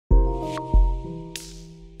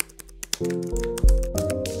Hello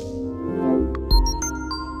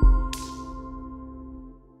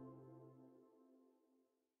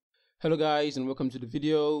guys, and welcome to the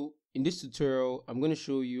video. In this tutorial, I'm going to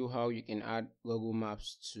show you how you can add Google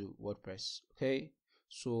Maps to WordPress. Okay,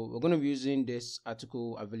 so we're going to be using this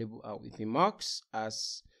article available at WordPress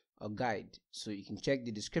as a guide, so you can check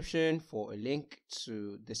the description for a link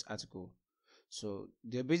to this article. So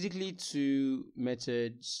there are basically two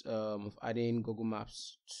methods of adding Google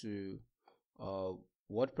Maps to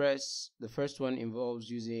WordPress. The first one involves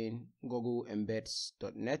using Google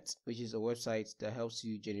Embeds.net, which is a website that helps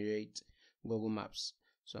you generate Google Maps.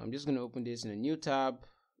 So I'm just going to open this in a new tab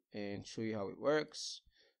and show you how it works.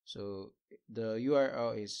 So the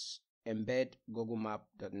URL is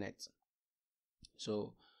embedgooglemap.net.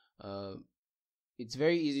 So it's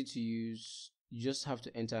very easy to use. You just have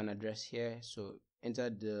to enter an address here. So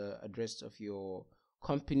enter the address of your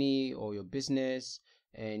company or your business,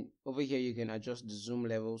 and over here you can adjust the zoom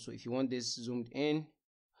level. So if you want this zoomed in,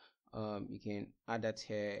 you can add that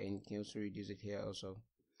here, and you can also reduce it here. Also,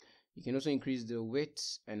 you can also increase the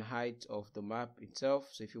width and height of the map itself.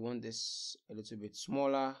 So if you want this a little bit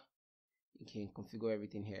smaller, you can configure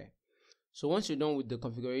everything here. So once you're done with the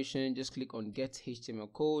configuration, just click on Get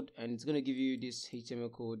HTML Code, and it's going to give you this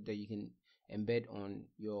HTML code that you can embed on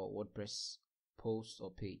your WordPress post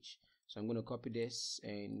or page. So I'm going to copy this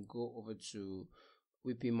and go over to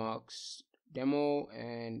WordPress demo,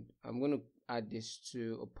 and I'm going to add this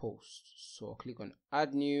to a post. So I'll click on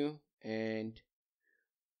Add New, and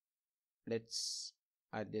let's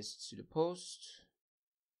add this to the post.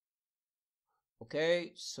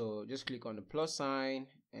 Okay, so just click on the plus sign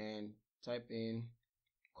and type in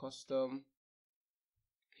custom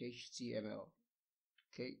HTML.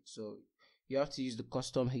 Okay, so you have to use the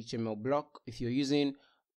custom HTML block. If you're using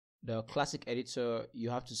the classic editor, you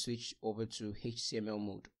have to switch over to HTML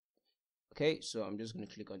mode. Okay, so I'm just going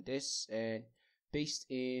to click on this and paste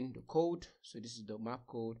in the code. So this is the map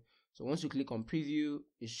code. So once you click on preview,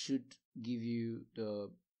 it should give you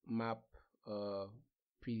the map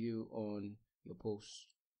preview on your post.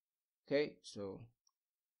 Okay, so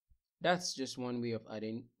that's just one way of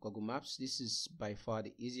adding Google Maps. This is by far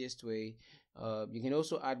the easiest way. You can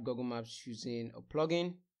also add Google Maps using a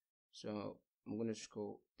plugin. So I'm going to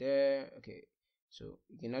scroll there. Okay, so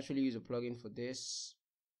you can actually use a plugin for this.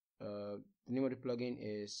 The name of the plugin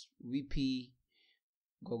is WP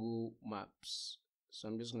Google Maps. So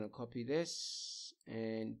I'm just going to copy this,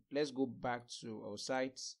 and let's go back to our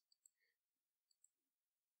site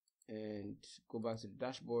and go back to the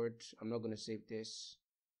dashboard. I'm not going to save this,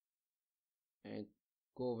 and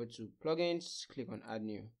go over to plugins, click on Add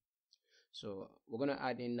New. So we're going to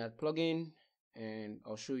add in that plugin, and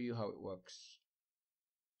I'll show you how it works.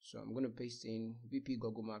 So I'm going to paste in WP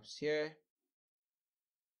Google Maps here,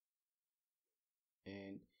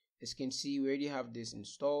 and as you can see, we already have this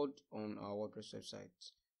installed on our WordPress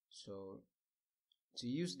website. So to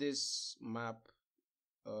use this map,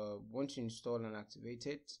 once you install and activate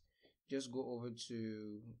it, just go over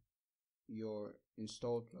to your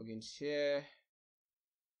installed plugins here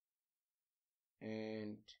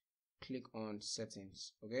and click on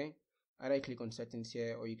settings. Okay, either click on settings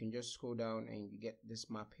here, or you can just scroll down and you get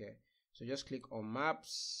this map here. So just click on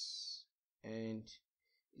maps, and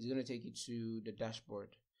it's going to take you to the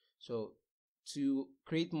dashboard. So to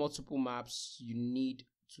create multiple maps, you need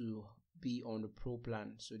to be on the pro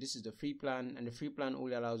plan. So this is the free plan, and the free plan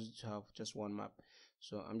only allows you to have just one map.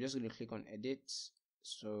 So I'm just going to click on edit.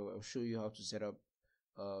 So I'll show you how to set up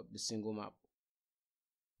the single map.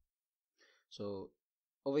 So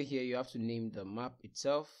over here you have to name the map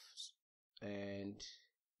itself, and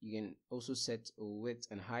you can also set a width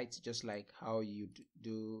and height just like how you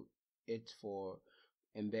do it for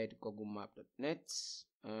embedgooglemap.net.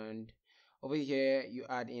 And over here you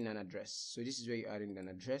add in an address. So this is where you add in an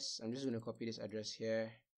address. I'm just going to copy this address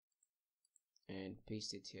here and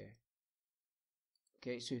paste it here.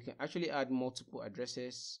 Okay, so you can actually add multiple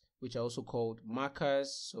addresses, which are also called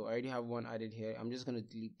markers. So I already have one added here. I'm just going to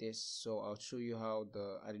delete this, so I'll show you how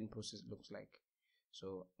the adding process looks like.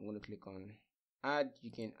 So I'm going to click on add.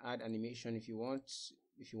 You can add animation if you want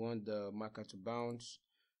the marker to bounce.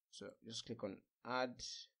 So just click on add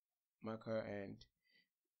marker, and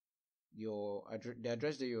the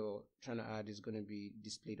address that you're trying to add is going to be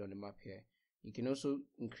displayed on the map here. You can also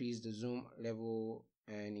increase the zoom level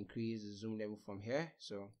and increase the zoom level from here.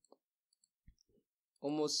 So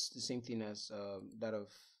almost the same thing as that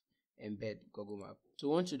of Embed Google Map. So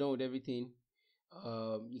once you're done with everything,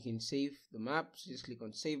 you can save the map. So just click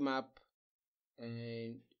on Save Map,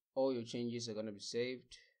 and all your changes are going to be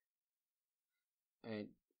saved. And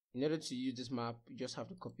in order to use this map, you just have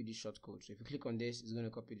to copy the shortcode. So if you click on this, it's going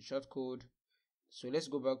to copy the shortcode. So let's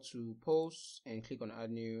go back to posts and click on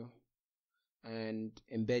add new and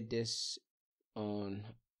embed this on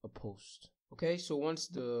a post. Okay, so once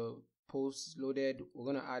the post is loaded, we're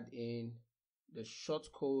going to add in the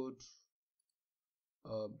shortcode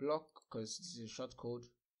block, because this is a shortcode.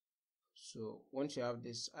 So once you have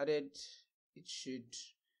this added, it should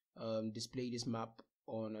display this map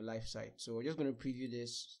on a live site. So we're just going to preview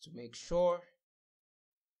this to make sure.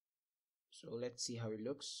 So let's see how it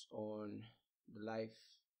looks on the live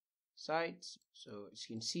site. So as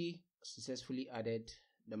you can see, successfully added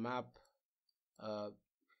the map.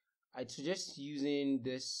 I'd suggest using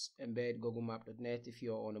this embed googlemap.net if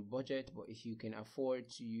you're on a budget, but if you can afford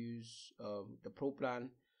to use the pro plan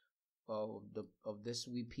of this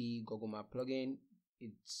WP Google Map plugin,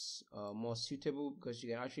 it's more suitable, because you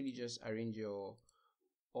can actually just arrange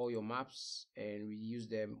all your maps and reuse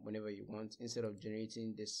them whenever you want, instead of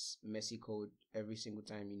generating this messy code every single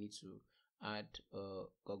time you need to add a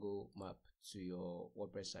Google Map to your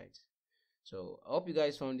WordPress site. So I hope you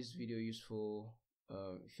guys found this video useful.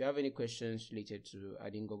 If you have any questions related to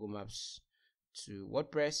adding Google Maps to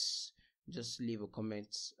WordPress, just leave a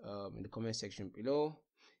comment in the comment section below,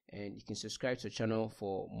 and you can subscribe to the channel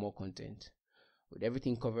for more content. With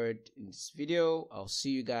everything covered in this video, I'll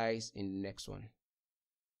see you guys in the next one.